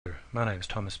my name is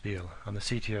Thomas Beale. I'm the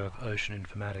CTO of Ocean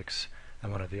Informatics and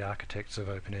one of the architects of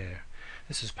openEHR.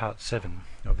 This is part 7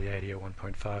 of the ADL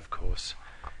 1.5 course.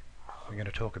 We're going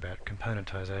to talk about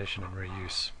componentisation and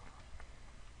reuse.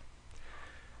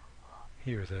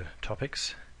 Here are the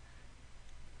topics.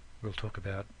 We'll talk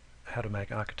about how to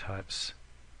make archetypes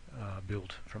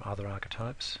built from other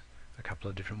archetypes, a couple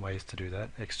of different ways to do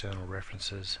that, external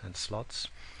references and slots,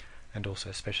 and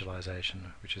also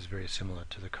specialisation, which is very similar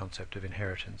to the concept of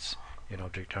inheritance in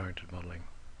object-oriented modelling.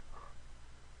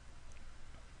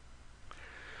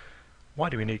 Why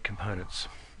do we need components?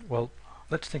 Well,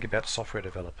 let's think about software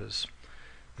developers.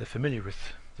 They're familiar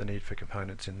with the need for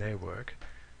components in their work.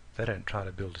 They don't try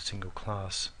to build a single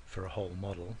class for a whole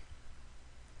model.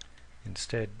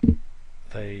 Instead,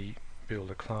 they build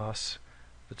a class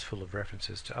that's full of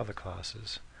references to other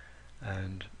classes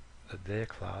and that their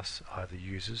class either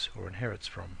uses or inherits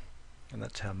from. And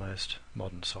that's how most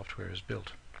modern software is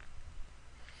built.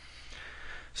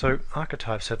 So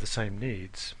archetypes have the same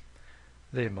needs.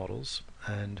 They're models,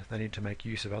 and they need to make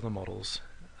use of other models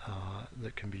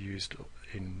that can be used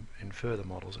in further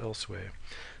models elsewhere.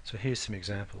 So here's some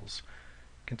examples.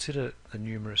 Consider the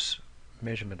numerous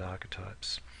measurement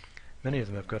archetypes. Many of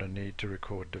them have got a need to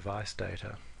record device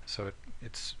data, so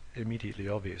it's immediately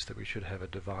obvious that we should have a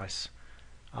device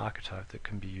archetype that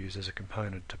can be used as a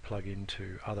component to plug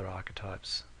into other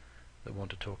archetypes that want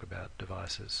to talk about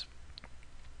devices.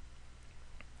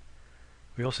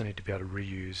 We also need to be able to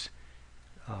reuse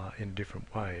in a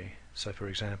different way. So for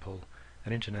example,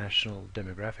 an international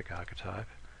demographic archetype,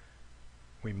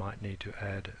 we might need to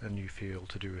add a new field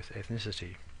to do with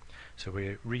ethnicity. So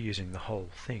we're reusing the whole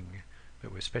thing,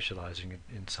 but we're specialising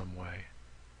in some way.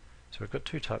 So we've got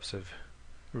two types of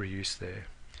reuse there.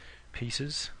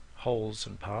 Pieces, wholes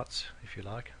and parts, if you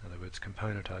like, in other words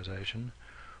componentisation,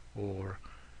 or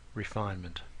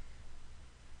refinement.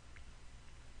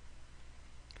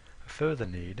 A further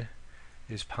need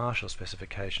is partial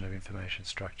specification of information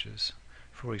structures.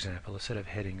 For example, a set of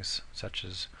headings such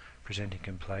as presenting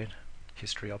complaint,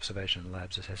 history, observation,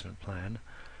 labs, assessment plan.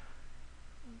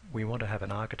 We want to have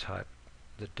an archetype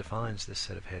that defines this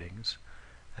set of headings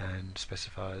and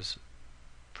specifies,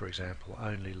 for example,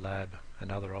 only lab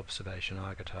and other observation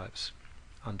archetypes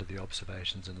under the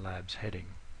observations and labs heading.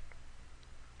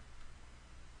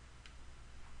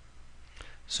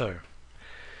 So,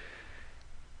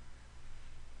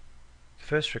 the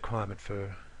first requirement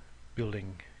for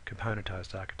building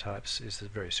componentized archetypes is a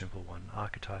very simple one.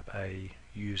 Archetype A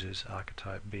uses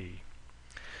archetype B.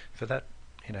 For that,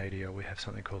 in ADL we have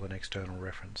something called an external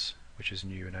reference, which is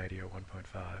new in ADL 1.5.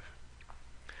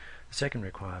 The second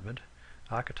requirement,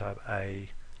 archetype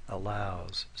A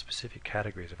allows specific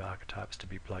categories of archetypes to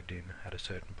be plugged in at a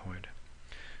certain point.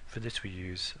 For this we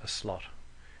use a slot,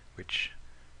 which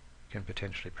can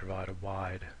potentially provide a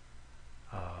wide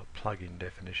plug-in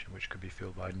definition which could be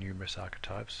filled by numerous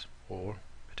archetypes or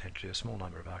potentially a small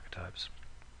number of archetypes.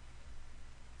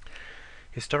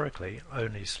 Historically,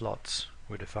 only slots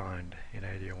were defined in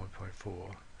ADL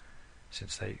 1.4,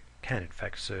 since they can in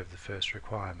fact serve the first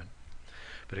requirement.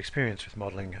 But experience with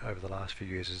modelling over the last few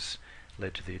years has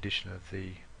led to the addition of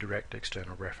the direct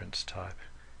external reference type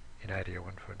in ADL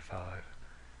 1.5.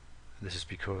 This is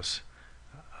because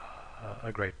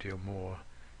a great deal more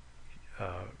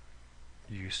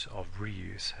use of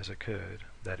reuse has occurred,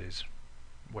 that is,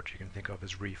 what you can think of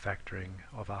as refactoring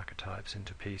of archetypes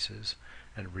into pieces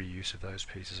and reuse of those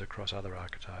pieces across other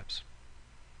archetypes.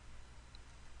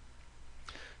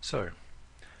 So,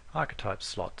 archetype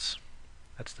slots,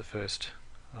 that's the first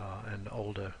and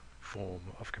older form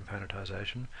of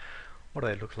componentisation. What do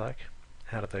they look like?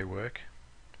 How do they work?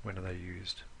 When are they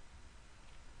used?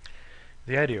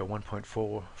 The ADL 1.4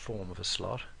 form of a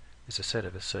slot is a set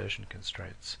of assertion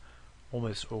constraints,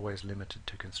 almost always limited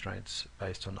to constraints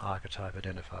based on archetype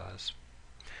identifiers.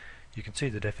 You can see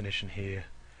the definition here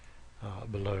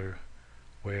below,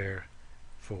 where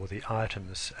for the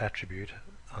items attribute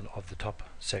of the top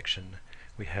section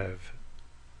we have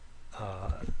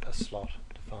a slot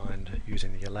defined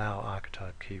using the allow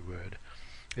archetype keyword.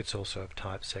 It's also of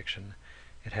type section.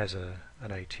 It has an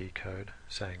AT code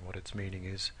saying what its meaning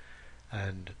is,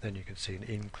 and then you can see an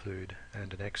include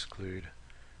and an exclude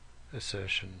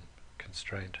assertion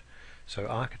constraint. So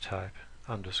archetype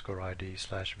underscore ID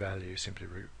slash value simply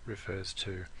refers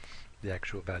to the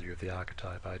actual value of the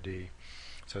archetype ID.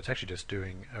 So it's actually just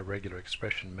doing a regular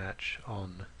expression match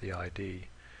on the ID,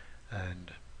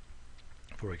 and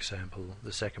for example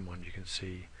the second one you can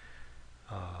see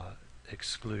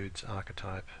excludes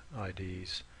archetype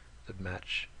IDs that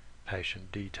match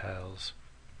patient details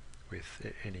with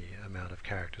any amount of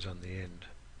characters on the end.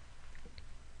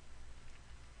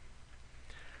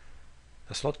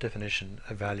 A slot definition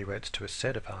evaluates to a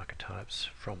set of archetypes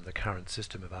from the current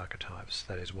system of archetypes,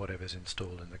 that is, whatever's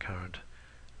installed in the current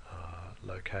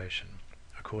location,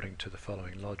 according to the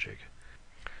following logic.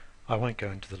 I won't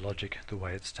go into the logic the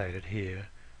way it's stated here,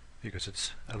 because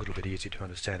it's a little bit easier to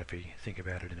understand if we think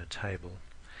about it in a table.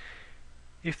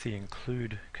 If the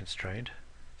include constraint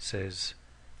says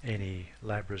any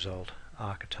lab result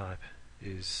archetype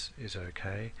is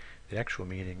okay, the actual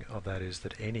meaning of that is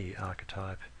that any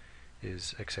archetype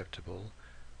is acceptable,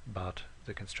 but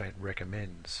the constraint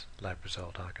recommends lab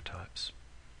result archetypes.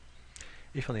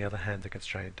 If on the other hand the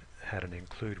constraint had an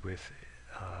include with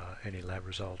any lab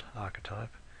result archetype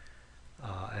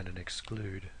and an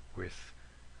exclude with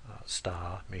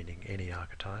star, meaning any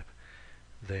archetype,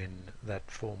 then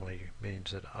that formally means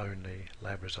that only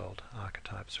lab result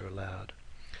archetypes are allowed.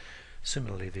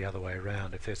 Similarly, the other way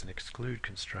around, if there's an exclude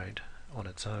constraint on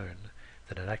its own,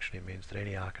 then it actually means that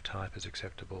any archetype is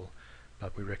acceptable,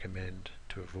 but we recommend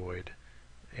to avoid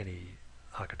any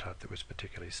archetype that was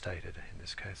particularly stated, in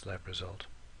this case lab result.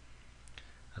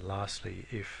 And lastly,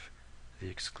 if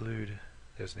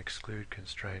there's an exclude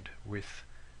constraint with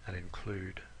an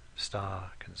include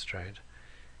star constraint,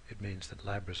 it means that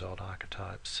lab result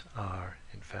archetypes are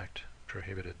in fact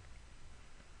prohibited.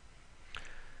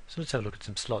 So let's have a look at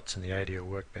some slots in the ADL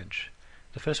workbench.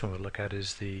 The first one we'll look at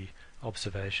is the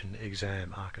observation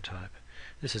exam archetype.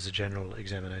 This is a general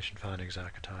examination findings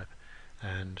archetype,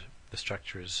 and the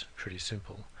structure is pretty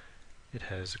simple. It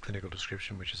has a clinical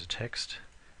description, which is a text,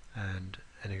 and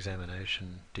an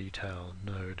examination detail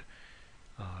node,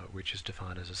 which is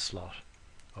defined as a slot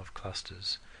of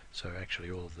clusters. So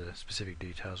actually all of the specific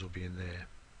details will be in there.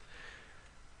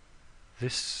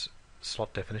 This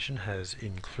slot definition has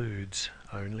includes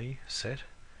only set,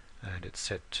 and it's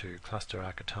set to cluster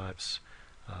archetypes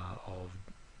of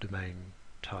domain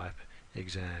type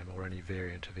exam or any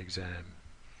variant of exam.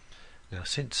 Now,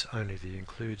 since only the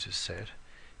includes is set,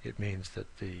 it means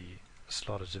that the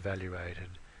slot is evaluated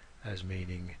as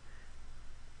meaning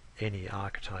any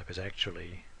archetype is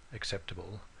actually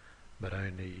acceptable, but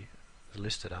only the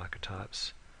listed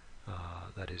archetypes,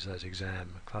 that is those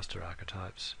exam cluster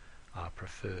archetypes, are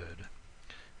preferred.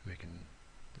 We can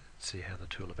see how the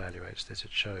tool evaluates this.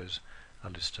 It shows a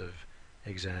list of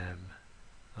exam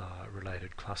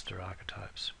related cluster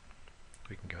archetypes.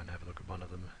 We can go and have a look at one of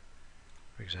them,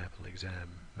 for example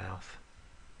exam mouth,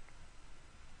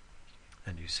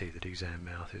 and you see that exam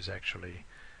mouth is actually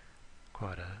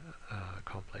quite a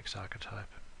complex archetype.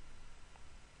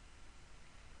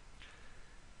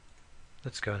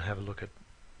 Let's go and have a look at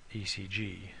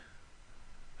ECG.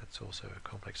 That's also a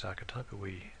complex archetype, but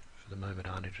we for the moment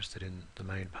aren't interested in the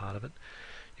main part of it.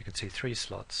 You can see 3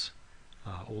 slots,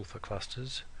 all for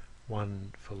clusters,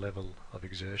 one for level of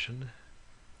exertion,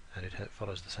 and it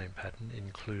follows the same pattern.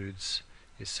 Includes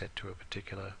is set to a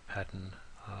particular pattern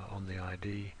on the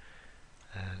ID,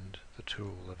 and the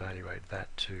tool will evaluate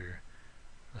that to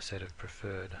a set of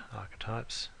preferred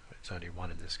archetypes. It's only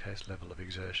one in this case, level of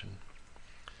exertion.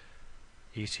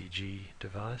 ECG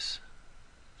device,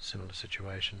 similar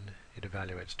situation. It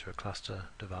evaluates to a cluster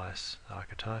device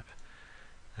archetype,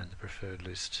 and the preferred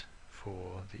list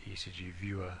for the ECG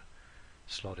viewer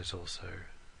slot is also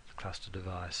the cluster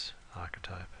device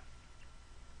archetype.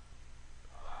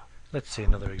 Let's see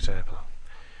another example.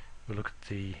 We'll look at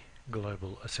the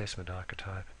global assessment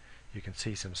archetype. You can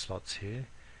see some slots here.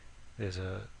 There's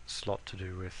a slot to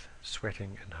do with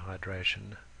sweating and hydration.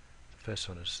 The first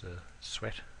one is the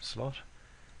sweat slot.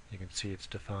 You can see it's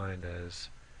defined as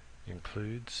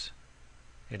includes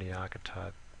any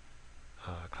archetype,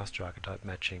 cluster archetype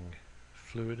matching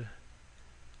fluid,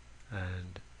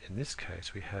 and in this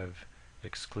case we have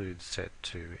excludes set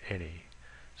to any.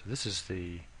 So this is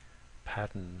the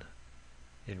pattern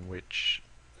in which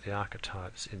the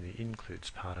archetypes in the includes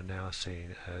part are now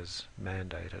seen as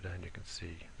mandated, and you can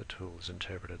see the tool is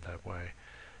interpreted that way,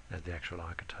 and the actual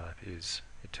archetype is,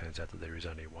 it turns out that there is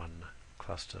only one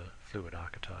cluster fluid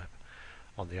archetype.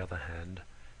 On the other hand,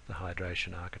 the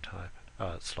hydration archetype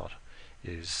slot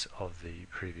is of the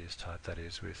previous type, that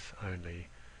is with only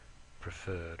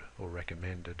preferred or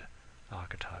recommended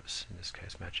archetypes, in this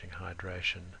case matching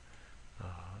hydration,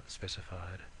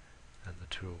 specified, and the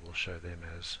tool will show them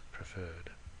as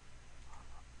preferred.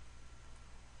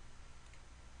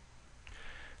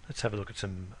 Let's have a look at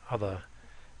some other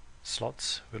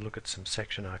slots. We'll look at some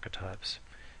section archetypes.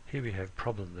 Here we have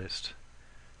problem list.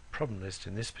 Problem list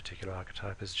in this particular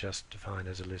archetype is just defined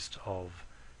as a list of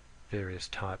various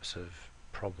types of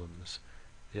problems.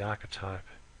 The archetype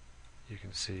you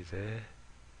can see there,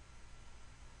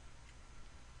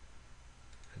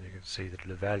 and you can see that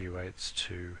it evaluates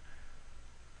to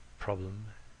problem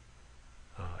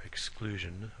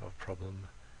exclusion of problem,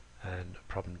 and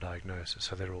problem diagnosis.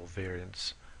 So they're all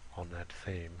variants on that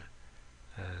theme,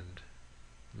 and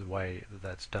the way that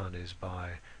that's done is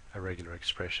by a regular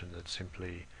expression that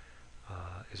simply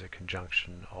is a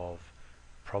conjunction of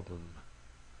problem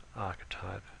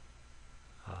archetype,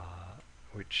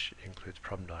 which includes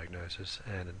problem diagnosis,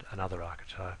 and another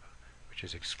archetype which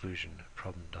is exclusion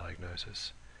problem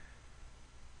diagnosis.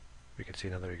 We can see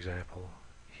another example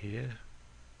here,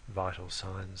 vital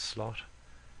signs slot.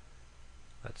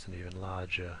 That's an even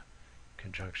larger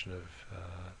conjunction of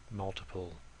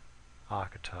multiple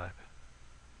archetype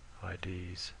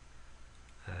IDs,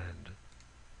 and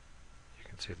you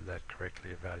can see that that correctly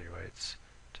evaluates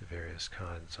to various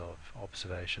kinds of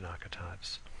observation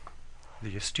archetypes.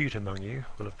 The astute among you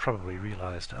will have probably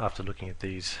realized after looking at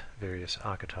these various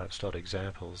archetype slot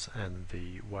examples and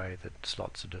the way that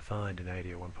slots are defined in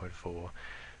ADL 1.4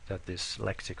 that this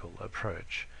lexical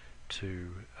approach to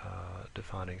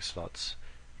defining slots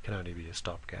can only be a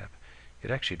stopgap. It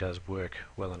actually does work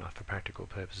well enough for practical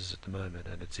purposes at the moment,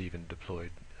 and it's even deployed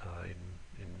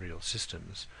in real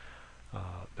systems,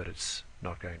 but it's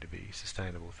not going to be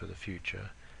sustainable for the future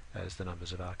as the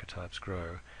numbers of archetypes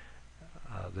grow.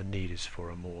 The need is for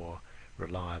a more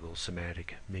reliable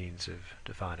semantic means of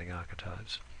defining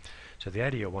archetypes. So the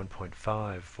ADL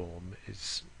 1.5 form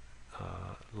is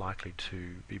likely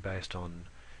to be based on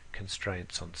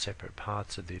constraints on separate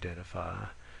parts of the identifier,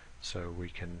 so we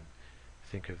can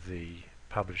think of the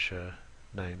publisher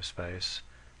namespace,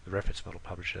 the reference model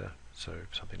publisher, so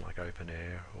something like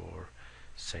openEHR or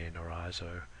CEN or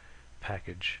ISO,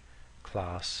 package,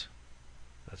 class,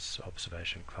 that's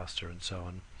observation cluster and so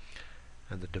on,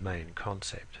 and the domain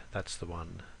concept, that's the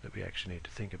one that we actually need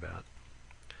to think about.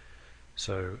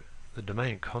 So the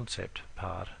domain concept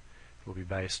part will be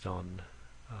based on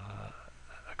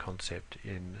a concept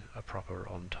in a proper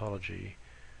ontology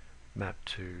mapped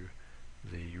to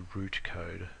the root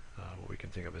code, what we can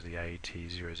think of as the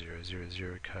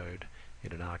AT0000 code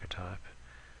in an archetype.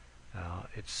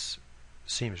 It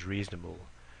seems reasonable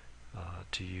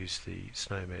to use the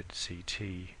SNOMED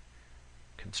CT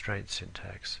constraint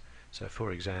syntax. So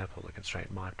for example, the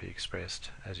constraint might be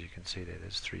expressed, as you can see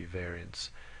there's three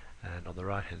variants, and on the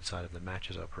right hand side of the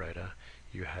matches operator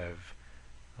you have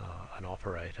an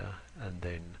operator and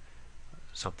then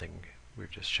something,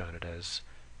 we've just shown it as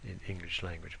in English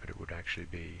language, but it would actually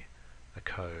be a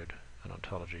code, an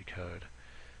ontology code.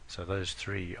 So those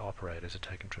three operators are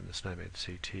taken from the SNOMED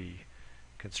CT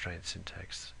constraint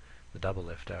syntax. The double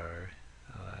left arrow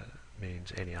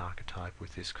means any archetype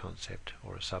with this concept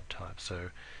or a subtype. So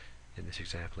in this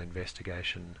example,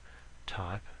 investigation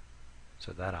type,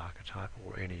 so that archetype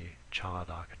or any child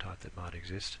archetype that might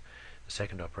exist. The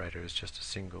second operator is just a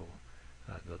single,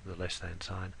 the less than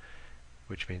sign,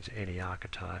 which means any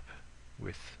archetype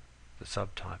with the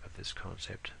subtype of this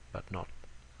concept, but not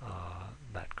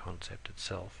that concept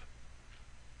itself.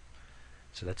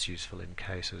 So that's useful in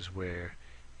cases where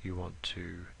you want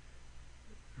to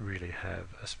really have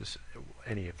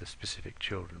any of the specific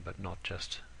children, but not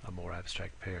just a more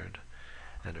abstract parent.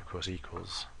 And of course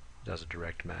equals does a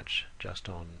direct match just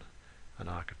on an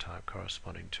archetype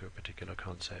corresponding to a particular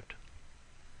concept.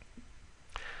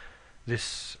 The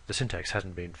syntax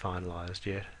hasn't been finalized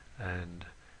yet, and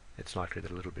it's likely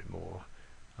that a little bit more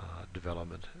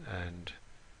development and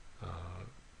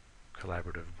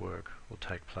collaborative work will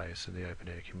take place in the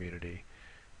openEHR community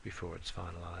before it's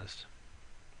finalized.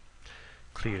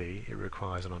 Clearly it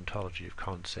requires an ontology of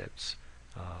concepts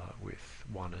with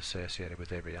one associated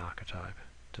with every archetype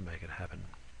to make it happen.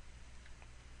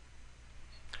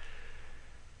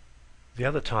 The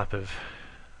other type of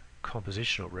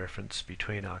compositional reference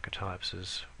between archetypes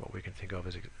is what we can think of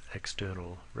as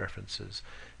external references.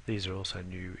 These are also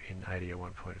new in ADL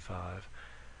 1.5,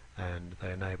 and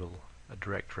they enable a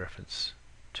direct reference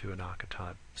to an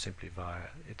archetype simply via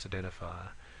its identifier.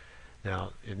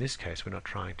 Now in this case we're not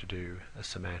trying to do a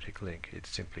semantic link, it's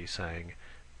simply saying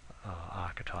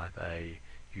archetype A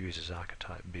uses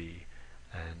archetype B,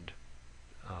 and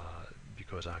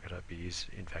because archetype B is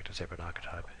in fact a separate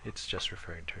archetype, it's just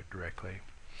referring to it directly.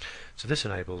 So this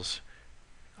enables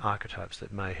archetypes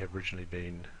that may have originally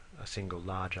been a single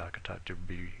large archetype to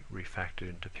be refactored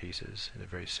into pieces in a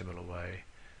very similar way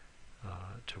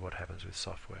to what happens with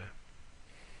software.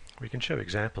 We can show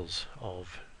examples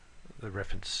of the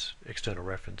external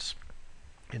reference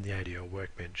in the ADL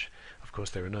workbench. Of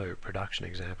course there are no production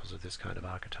examples of this kind of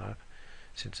archetype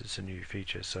since it's a new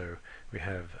feature, so we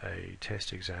have a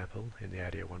test example in the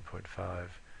ADL 1.5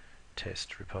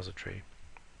 test repository.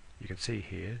 You can see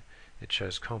here it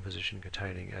shows composition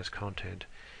containing as content,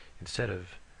 instead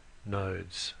of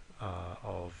nodes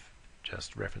of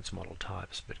just reference model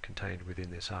types, but contained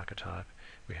within this archetype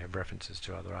we have references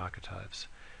to other archetypes,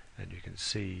 and you can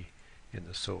see in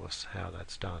the source how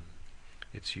that's done.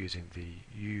 It's using the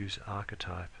use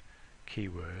archetype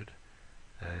keyword,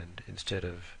 and instead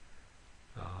of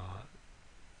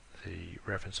the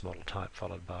reference model type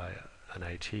followed by an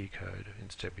AT code,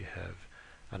 instead we have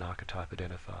an archetype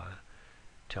identifier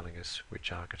telling us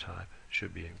which archetype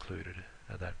should be included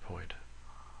at that point.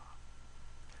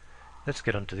 Let's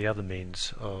get on to the other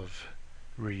means of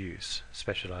reuse,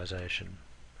 specialisation.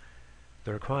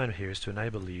 The requirement here is to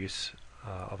enable the use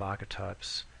of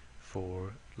archetypes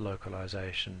for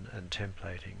localization and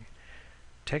templating.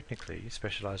 Technically,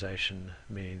 specialisation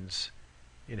means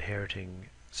inheriting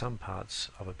some parts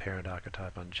of a parent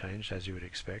archetype unchanged, as you would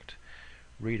expect,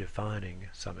 redefining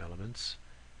some elements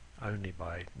only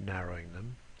by narrowing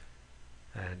them,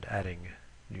 and adding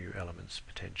new elements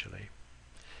potentially.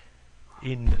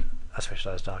 In a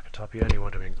specialised archetype, you only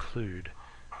want to include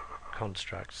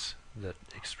constructs that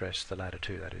express the latter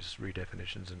two, that is,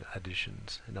 redefinitions and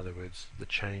additions, in other words, the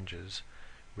changes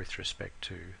with respect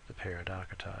to the parent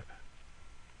archetype.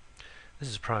 This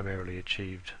is primarily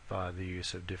achieved via the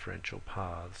use of differential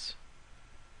paths,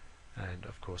 and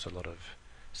of course a lot of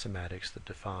semantics that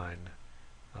define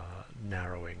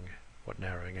what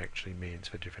narrowing actually means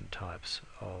for different types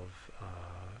of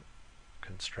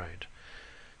constraint.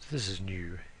 So this is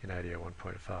new in ADL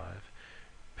 1.5.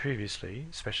 Previously,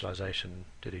 specialisation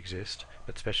did exist,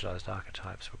 but specialised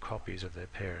archetypes were copies of their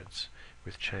parents,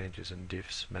 with changes and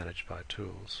diffs managed by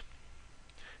tools.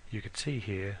 You can see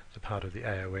here the part of the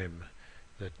AOM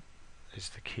that is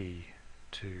the key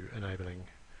to enabling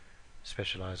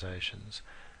specialisations,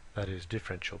 that is,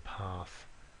 differential path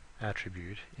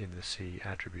attribute in the C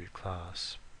attribute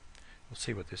class. We'll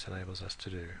see what this enables us to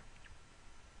do.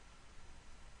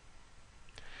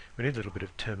 We need a little bit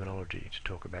of terminology to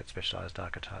talk about specialised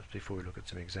archetypes before we look at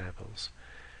some examples.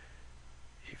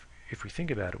 If we think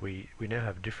about it, we now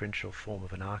have a differential form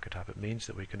of an archetype. It means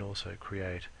that we can also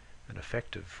create an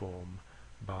effective form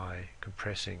by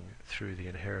compressing through the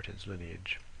inheritance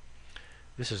lineage.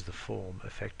 This is the form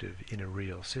effective in a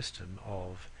real system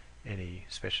of any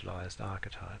specialised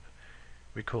archetype.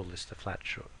 We call this the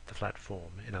flat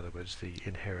form, in other words, the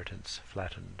inheritance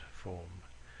flattened form,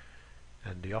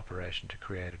 and the operation to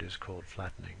create it is called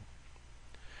flattening.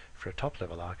 For a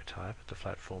top-level archetype, the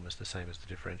flat form is the same as the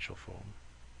differential form.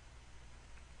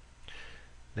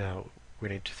 Now, we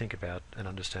need to think about and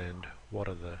understand what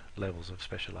are the levels of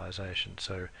specialisation.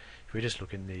 So if we just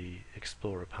look in the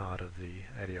Explorer part of the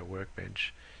ADL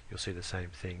workbench, you'll see the same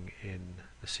thing in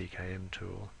the CKM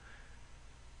tool.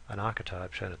 An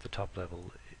archetype shown at the top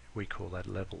level, we call that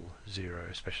level 0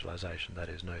 specialisation, that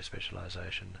is, no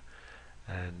specialisation.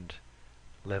 And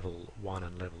level 1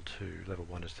 and level 2, level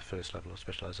 1 is the first level of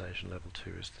specialisation, level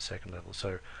 2 is the second level.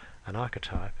 So an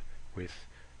archetype with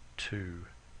two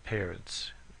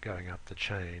parents going up the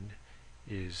chain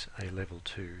is a level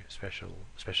 2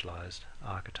 specialised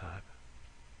archetype.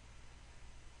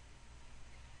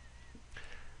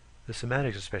 The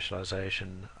semantics of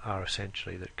specialisation are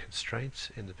essentially that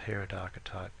constraints in the parent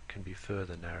archetype can be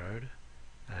further narrowed,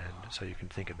 and so you can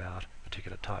think about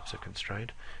particular types of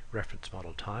constraint. Reference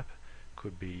model type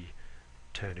could be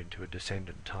turned into a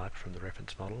descendant type from the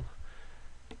reference model.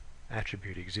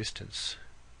 Attribute existence,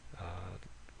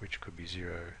 which could be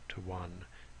 0 to 1,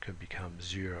 can become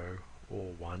 0 or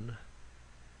 1.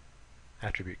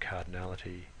 Attribute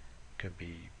cardinality can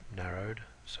be narrowed,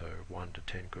 so 1 to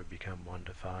 10 could become 1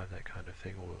 to 5, that kind of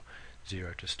thing, or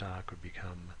 0 to star could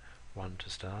become 1 to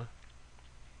star.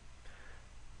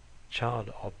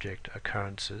 Child object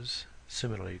occurrences,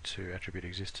 similarly to attribute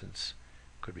existence,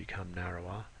 could become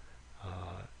narrower,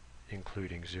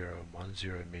 including 0 and 1.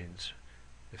 0 means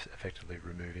effectively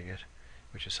removing it,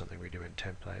 which is something we do in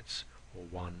templates, or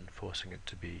 1 forcing it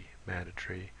to be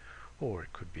mandatory, or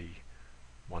it could be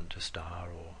 1 to star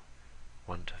or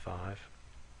 1 to 5.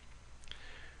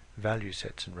 Value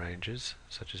sets and ranges,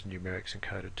 such as numerics and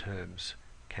coded terms,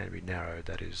 can be narrowed,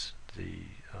 that is, the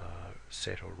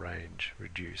set or range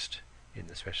reduced in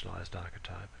the specialised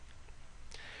archetype.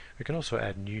 We can also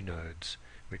add new nodes.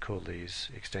 We call these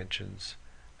extensions,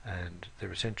 and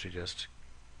they're essentially just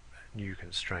new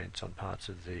constraints on parts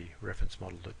of the reference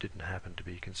model that didn't happen to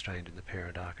be constrained in the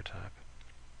parent archetype.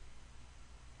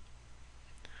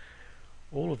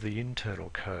 All of the internal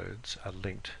codes are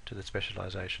linked to the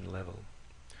specialisation level.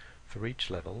 For each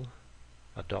level,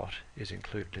 a dot is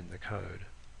included in the code.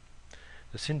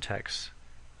 The syntax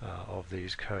of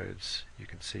these codes you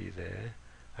can see there,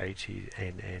 AT,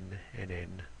 NN, NN,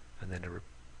 and then a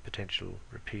potential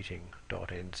repeating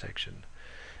 .n section.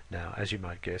 Now, as you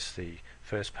might guess, the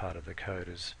first part of the code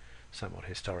is somewhat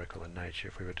historical in nature.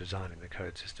 If we were designing the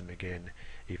code system again,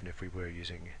 even if we were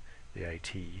using the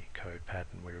AT code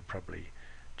pattern, we would probably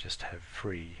just have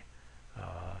free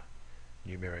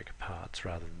numeric parts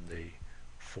rather than the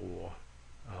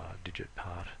 4-digit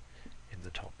part in the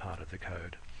top part of the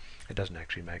code. It doesn't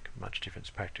actually make much difference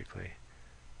practically.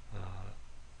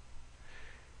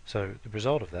 So the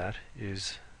result of that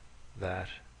is that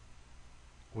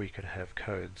we could have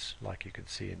codes like you can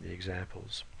see in the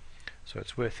examples. So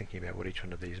it's worth thinking about what each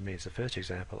one of these means. The first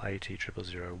example,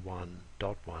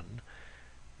 AT0001.1,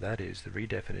 that is the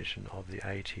redefinition of the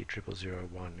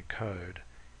AT0001 code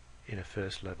in a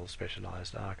first level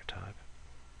specialized archetype.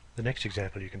 The next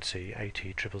example you can see,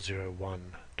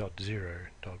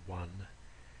 AT0001.0.1,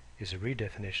 is a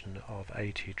redefinition of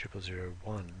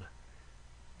AT0001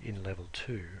 in level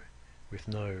 2 with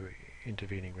no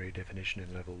intervening redefinition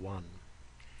in level 1.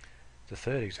 The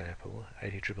third example,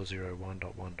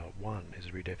 AT0001.1.1, is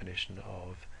a redefinition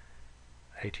of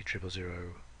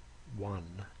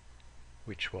AT0001,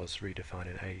 which was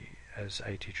redefined as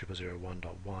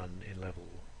AT0001.1 in level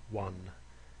 1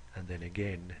 and then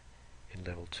again in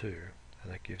level 2,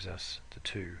 and that gives us the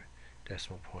 2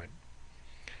 decimal point.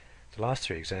 The last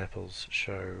three examples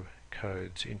show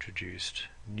codes introduced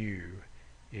new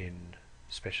in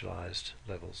specialized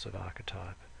levels of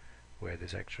archetype where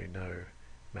there's actually no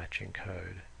matching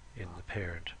code in the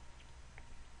parent.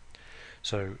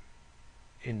 So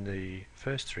in the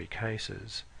first three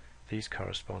cases, these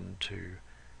correspond to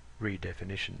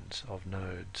redefinitions of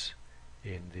nodes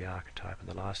in the archetype, and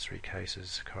the last three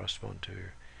cases correspond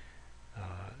to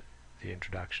the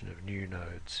introduction of new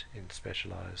nodes in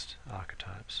specialized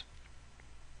archetypes.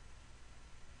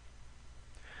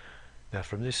 Now,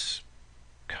 from this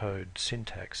code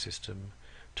syntax system,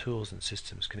 tools and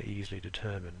systems can easily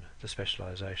determine the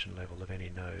specialization level of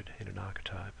any node in an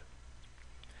archetype.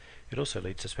 It also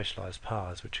leads to specialized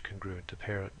paths which are congruent to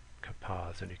parent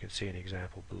paths, and you can see an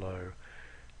example below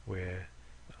where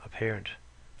a parent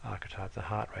archetype, the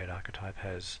heart rate archetype,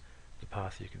 has the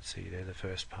path you can see there, the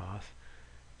first path.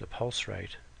 The pulse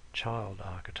rate child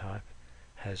archetype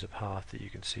has a path that you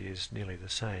can see is nearly the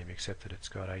same, except that it's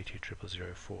got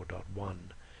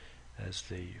AT0004.1 as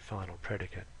the final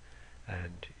predicate,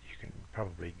 and you can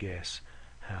probably guess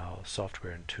how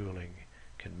software and tooling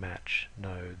can match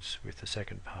nodes with the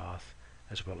second path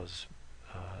as well as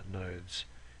nodes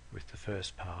with the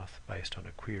first path based on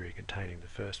a query containing the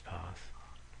first path.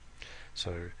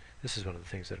 So this is one of the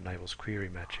things that enables query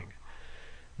matching.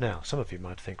 Now, some of you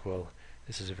might think, well,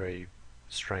 this is a very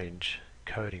strange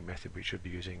coding method. We should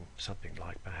be using something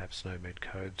like perhaps NOMED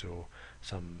codes or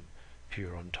some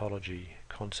pure ontology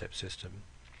concept system.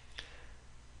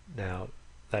 Now,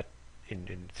 that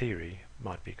in theory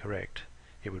might be correct.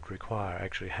 It would require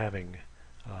actually having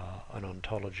an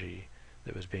ontology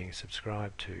that was being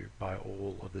subscribed to by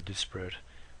all of the disparate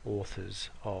authors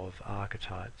of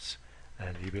archetypes,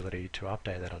 and the ability to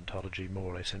update that ontology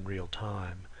more or less in real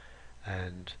time,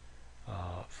 and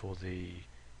for the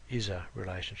ISA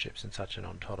relationships in such an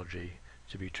ontology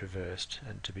to be traversed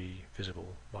and to be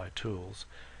visible by tools.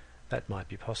 That might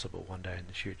be possible one day in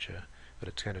the future, but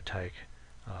it's going to take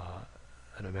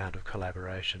an amount of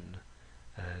collaboration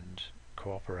and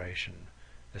cooperation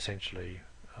essentially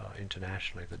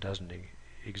internationally that doesn't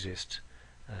exist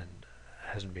and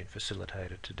hasn't been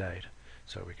facilitated to date.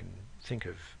 So we can think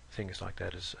of things like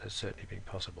that as certainly being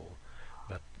possible,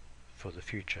 but for the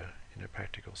future in a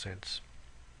practical sense.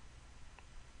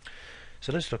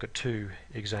 So let's look at two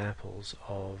examples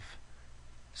of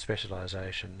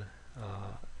specialization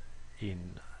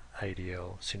in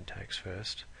ADL syntax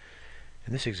first.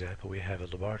 In this example we have a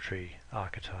laboratory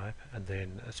archetype and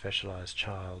then a specialized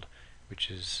child,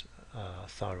 which is a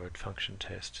thyroid function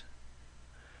test.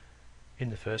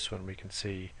 In the first one we can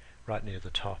see right near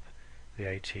the top the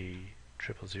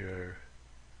AT0000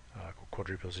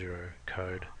 quadruple zero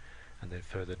code, and then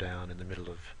further down in the middle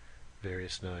of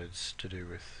various nodes to do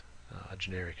with a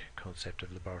generic concept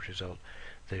of laboratory result,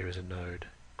 there is a node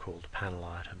called panel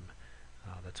item.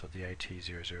 That's what the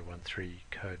AT0013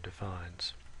 code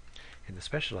defines. In the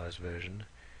specialized version,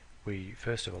 we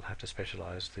first of all have to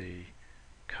specialize the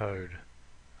code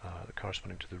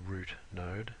corresponding to the root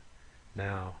node.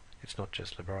 Now it's not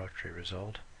just laboratory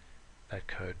result. That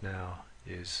code now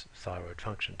is thyroid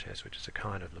function test, which is a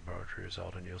kind of laboratory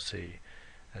result, and you'll see,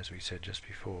 as we said just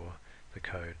before, the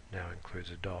code now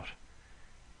includes a dot.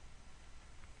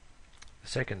 The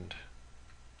second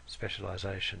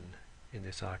specialization in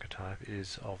this archetype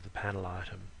is of the panel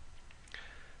item.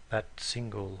 That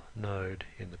single node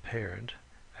in the parent,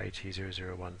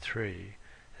 AT0013,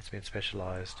 has been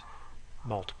specialized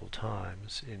multiple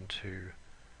times into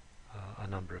a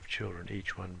number of children,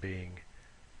 each one being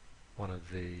one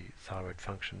of the thyroid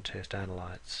function test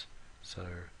analytes. So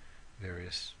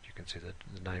various, you can see the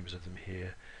names of them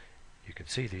here. You can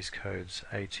see these codes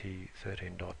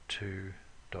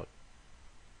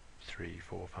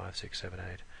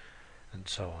AT13.2.34567 and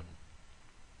so on.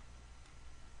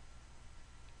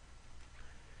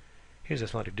 Here's a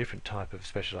slightly different type of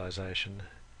specialization.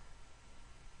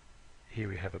 Here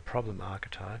we have a problem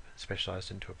archetype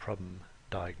specialized into a problem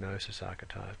diagnosis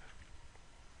archetype.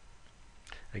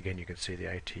 Again, you can see the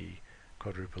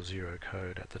AT_0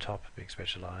 code at the top being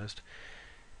specialized.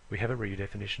 We have a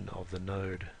redefinition of the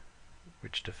node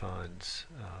which defines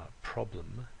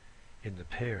problem. In the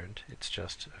parent, it's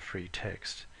just a free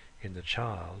text. In the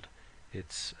child,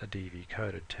 it's a DV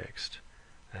coded text,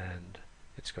 and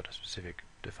it's got a specific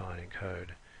defining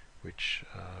code which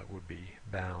would be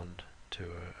bound to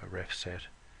a ref set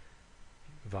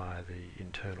via the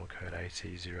internal code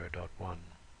AC0.1.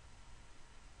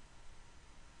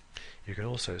 You can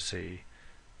also see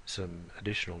some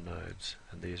additional nodes,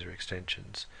 and these are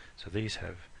extensions. So these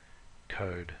have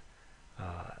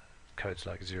codes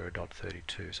like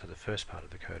 0.32, so the first part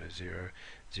of the code is 0,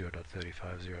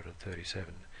 0.35,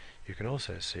 0.37. You can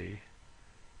also see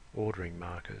ordering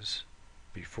markers.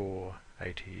 Before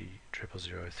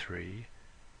AT0003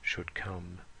 should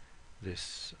come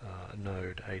this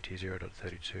node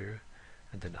AT0.32,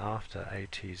 and then after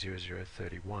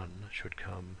AT0031 should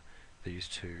come these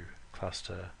two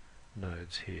cluster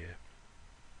nodes here.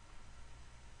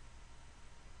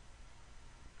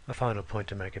 A final point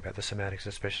to make about the semantics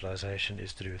of specialization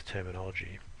is to do with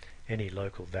terminology. Any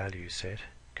local value set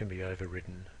can be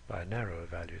overridden by a narrower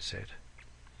value set.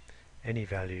 Any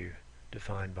value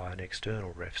defined by an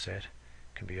external ref set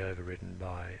can be overridden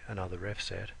by another ref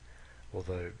set,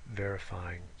 although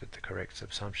verifying that the correct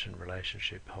subsumption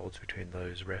relationship holds between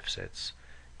those ref sets,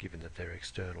 given that they're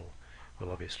external,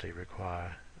 will obviously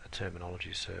require a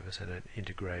terminology service and an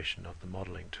integration of the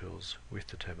modeling tools with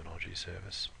the terminology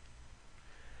service.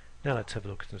 Now let's have a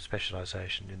look at some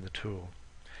specialization in the tool.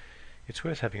 It's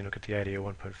worth having a look at the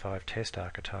ADL 1.5 test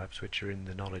archetypes, which are in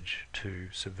the Knowledge 2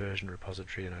 Subversion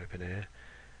repository in openEHR,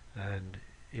 and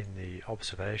in the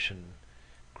observation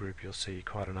group you'll see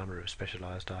quite a number of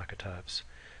specialized archetypes.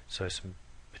 So some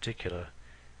particular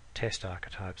test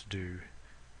archetypes do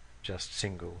just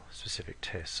single specific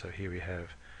tests. So here we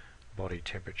have body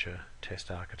temperature test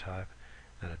archetype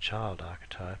and a child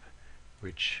archetype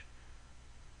which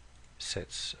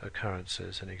sets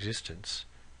occurrences and existence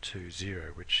to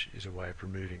 0, which is a way of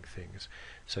removing things.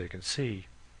 So you can see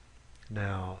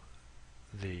now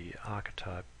the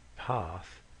archetype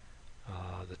path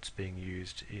that's being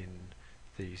used in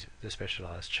the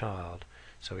specialized child.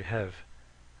 So we have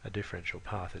a differential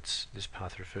path. This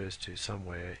path refers to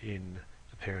somewhere in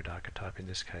the parent archetype, in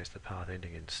this case the path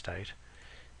ending in state.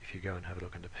 If you go and have a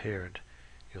look in the parent,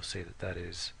 you'll see that that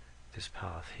is this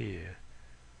path here,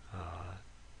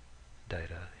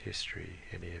 data, history,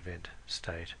 any event,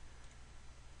 state.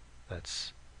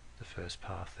 That's the first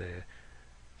path there.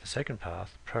 The second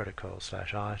path,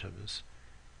 protocol/items,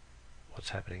 what's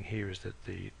happening here is that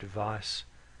the device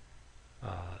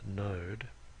node,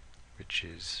 which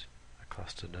is a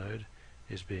cluster node,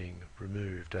 is being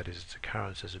removed. That is, its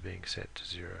occurrences are being set to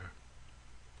 0.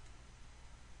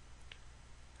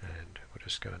 And we'll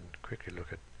just go and quickly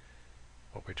look at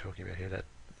what we're talking about here. That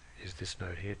is this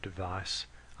node here, device,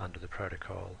 under the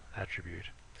protocol attribute.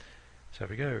 So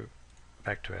if we go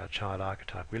back to our child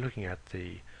archetype, we're looking at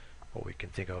what we can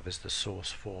think of as the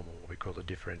source form, or what we call the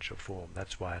differential form.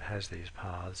 That's why it has these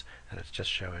paths, and it's just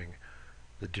showing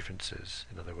the differences.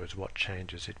 In other words, what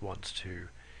changes it wants to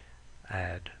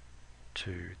add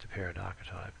to the parent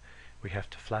archetype. We have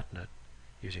to flatten it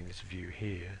using this view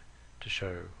here to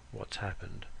show what's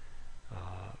happened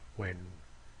when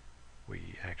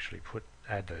we actually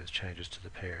add those changes to the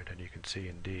parent, and you can see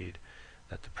indeed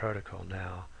that the protocol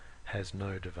now has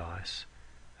no device,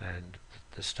 and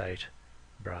the state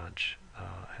branch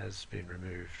has been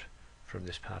removed from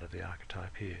this part of the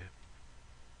archetype here.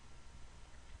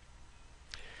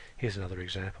 Here's another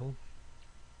example.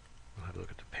 We'll have a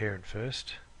look at the parent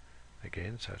first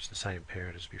again, so it's the same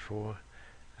parent as before,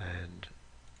 and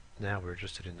now we're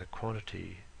interested in the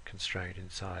quantity constraint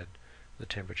inside the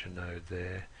temperature node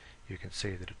there. You can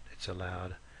see that it's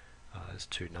allowed as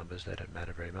two numbers, they don't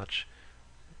matter very much,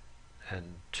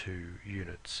 and 2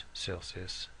 units,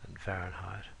 Celsius and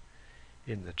Fahrenheit.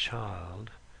 In the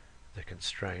child, the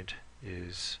constraint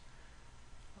is,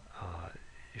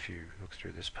 if you look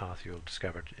through this path, you'll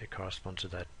discover it corresponds to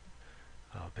that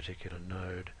particular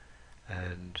node,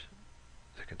 and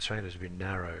the constraint has been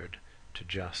narrowed to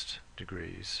just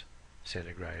degrees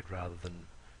centigrade rather than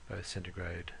both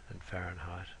centigrade and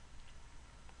Fahrenheit.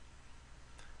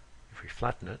 If we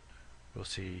flatten it, we'll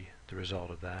see the result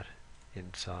of that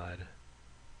inside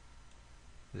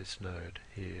this node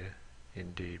here.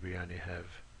 Indeed, we only have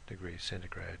degrees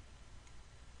centigrade.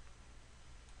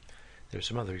 There are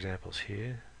some other examples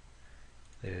here.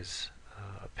 There's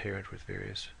a parent with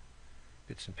various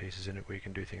bits and pieces in it where you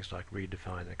can do things like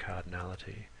redefine the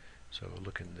cardinality. So we'll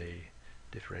look in the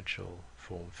differential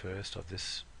form first of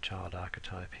this child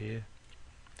archetype here.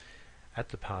 At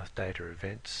the path data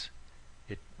events,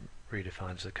 it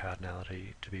redefines the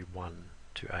cardinality to be 1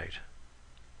 to 8.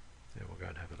 Now we'll go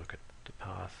and have a look at the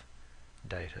path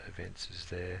data events is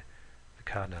there. The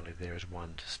cardinality there is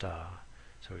 1 to star.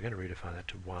 So we're going to redefine that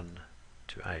to 1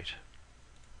 to 8.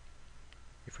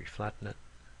 If we flatten it,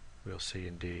 we'll see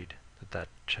indeed that that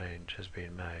change has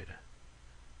been made.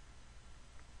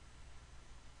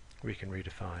 We can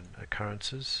redefine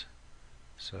occurrences.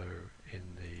 So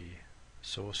in the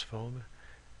source form,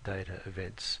 data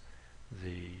events,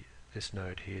 this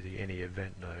node here, the any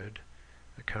event node,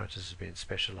 occurrences has been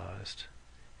specialized.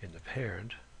 In the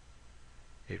parent,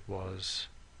 it was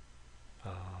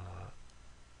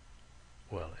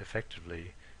well,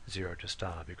 effectively 0 to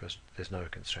star because there's no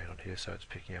constraint on here, so it's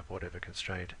picking up whatever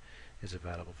constraint is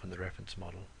available from the reference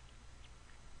model.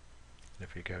 And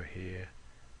if we go here,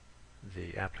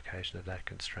 the application of that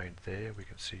constraint there, we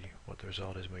can see what the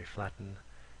result is when we flatten.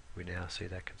 We now see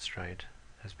that constraint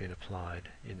has been applied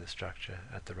in the structure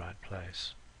at the right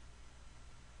place.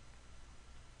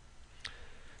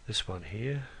 This one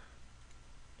here,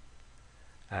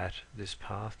 at this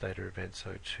path data event,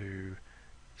 so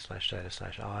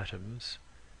 /data/items,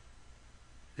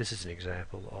 this is an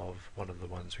example of one of the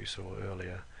ones we saw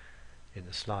earlier in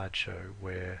the slideshow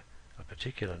where a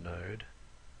particular node,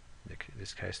 in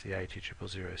this case the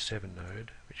AT0007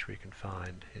 node, which we can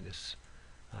find in this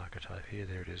archetype here,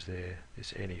 there it is there,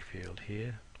 this any field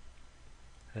here,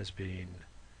 has been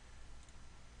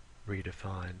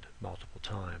redefined multiple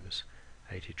times,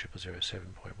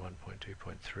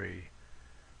 AT0007.1.2.3,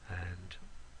 and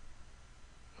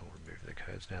I'll remove the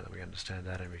codes now that we understand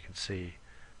that, and we can see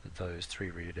that those 3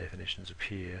 redefinitions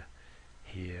appear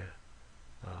here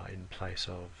in place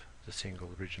of the single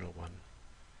original one.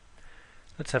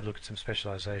 Let's have a look at some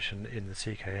specialization in the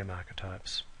CKM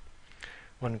archetypes.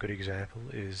 One good example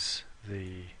is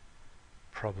the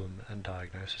problem and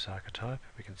diagnosis archetype.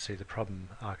 We can see the problem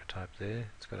archetype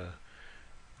there. It's got a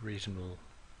reasonably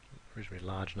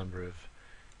large number of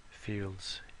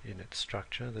fields in its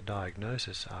structure. The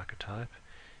diagnosis archetype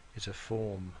is a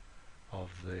form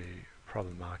of the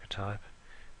problem archetype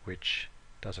which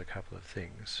does a couple of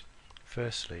things.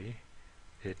 Firstly,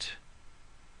 it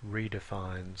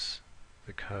redefines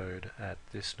the code at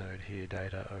this node here,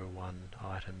 data 01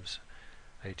 items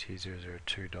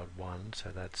AT002.1,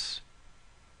 so that's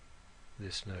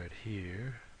this node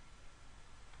here.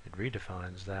 It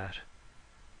redefines that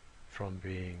from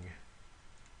being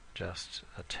just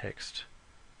a text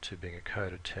to being a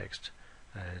coded text,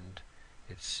 and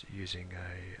it's using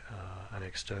an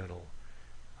external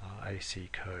AC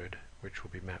code which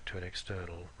will be mapped to an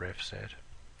external ref set.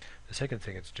 The second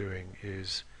thing it's doing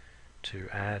is to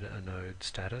add a node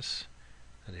status,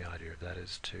 and the idea of that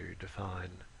is to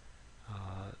define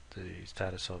the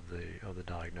status of the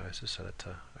diagnosis, so that's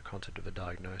a concept of a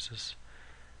diagnosis,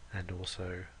 and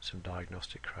also some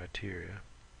diagnostic criteria.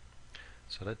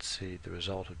 So let's see the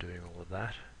result of doing all of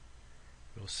that.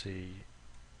 We'll see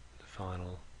the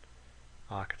final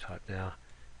archetype. Now,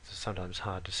 it's sometimes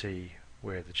hard to see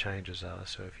where the changes are,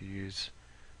 so if you use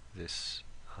this,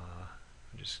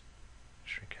 just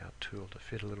shrink out tool to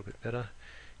fit a little bit better.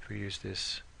 If we use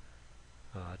this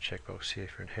checkbox here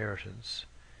for inheritance,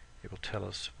 it will tell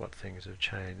us what things have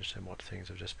changed and what things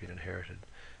have just been inherited.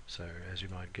 So as you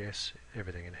might guess,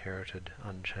 everything inherited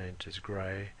unchanged is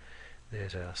grey.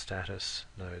 There's our status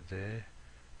node there,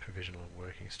 provisional and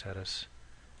working status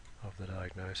of the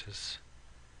diagnosis.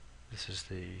 This is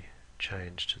the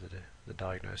change to the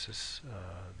diagnosis,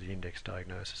 the index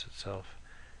diagnosis itself.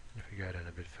 And if we go down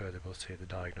a bit further, we'll see the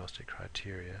diagnostic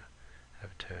criteria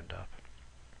have turned up.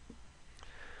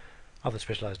 Other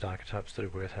specialized archetypes that are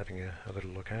worth having a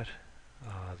little look at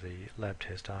are the lab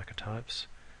test archetypes.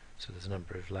 So there's a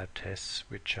number of lab tests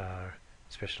which are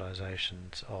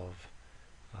specializations of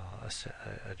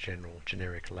a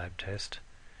generic lab test.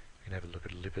 We can have a look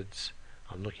at lipids.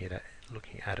 I'm looking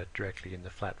at it directly in the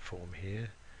flat form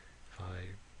here. If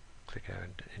I click our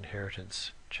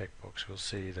inheritance checkbox, we'll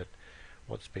see that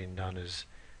what's been done is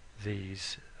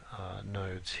these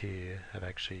nodes here have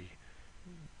actually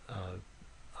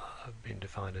been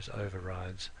defined as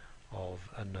overrides of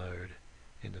a node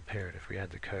in the parent. If we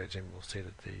add the codes in, we'll see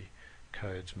that the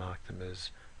codes mark them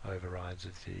as overrides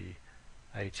of the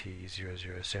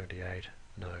AT0078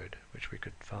 node, which we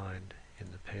could find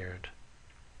in the parent.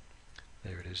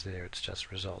 There it is there, it's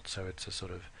just results, so it's a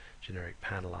sort of generic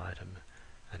panel item,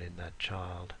 and in that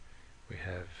child we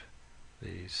have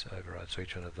these overrides. So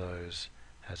each one of those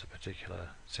has a particular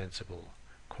sensible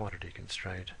quantity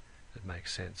constraint that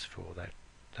makes sense for that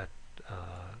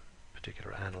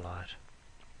particular analyte.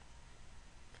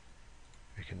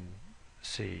 We can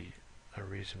see a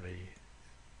reasonably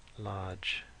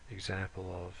large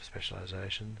example of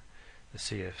specialization. The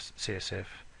CSF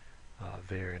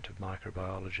variant of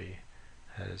microbiology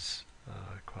has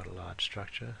quite a large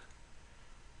structure.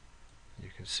 You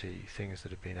can see things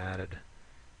that have been added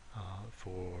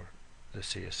for the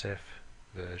CSF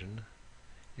version.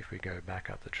 If we go back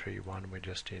up the tree one, we're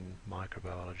just in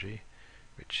microbiology,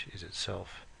 which is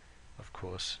itself, of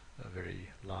course, a very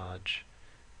large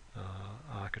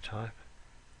archetype,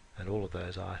 and all of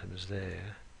those items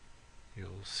there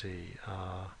you'll see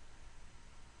are,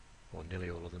 or nearly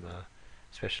all of them are,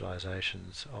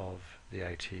 specializations of the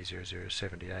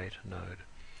AT0078 node.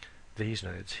 These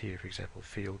nodes here, for example,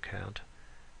 field count,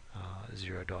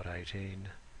 0.18,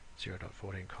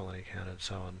 0.14 colony count, and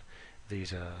so on,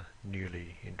 these are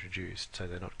newly introduced, so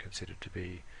they're not considered to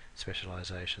be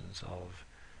specializations of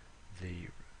the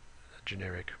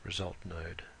generic result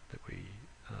node that we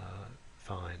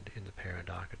find in the parent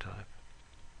archetype.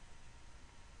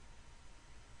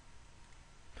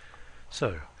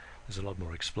 So, there's a lot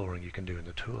more exploring you can do in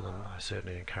the tool, and I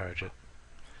certainly encourage it.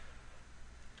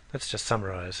 Let's just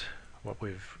summarize what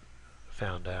we've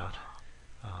found out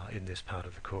in this part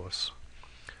of the course.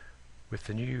 With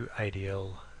the new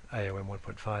ADL AOM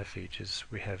 1.5 features,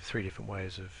 we have three different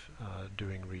ways of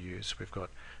doing reuse. We've got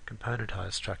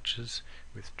componentized structures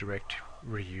with direct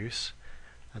reuse,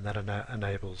 and that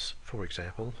enables, for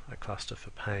example, a cluster for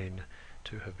pain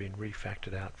to have been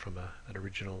refactored out from an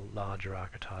original larger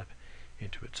archetype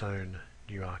into its own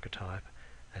new archetype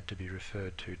and to be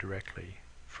referred to directly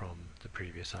from the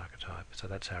previous archetype. So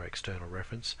that's our external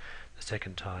reference. The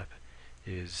second type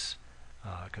is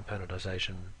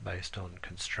componentization based on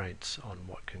constraints on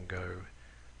what can go,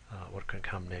 what can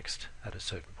come next at a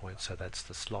certain point. So that's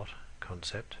the slot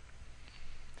concept.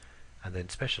 And then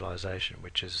specialization,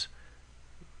 which is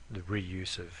the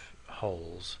reuse of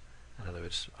wholes, in other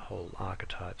words, whole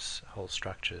archetypes, whole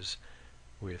structures,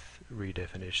 with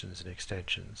redefinitions and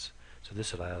extensions. So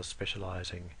this allows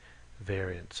specializing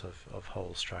variants of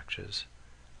whole structures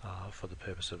for the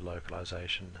purpose of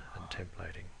localization and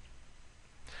templating.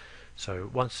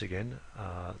 So once again,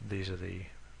 these are the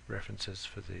references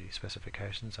for the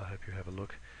specifications. I hope you have a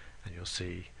look and you'll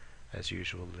see, as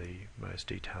usual, the most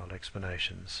detailed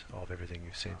explanations of everything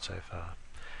you've seen so far.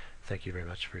 Thank you very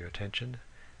much for your attention,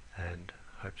 and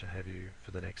hope to have you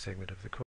for the next segment of the course.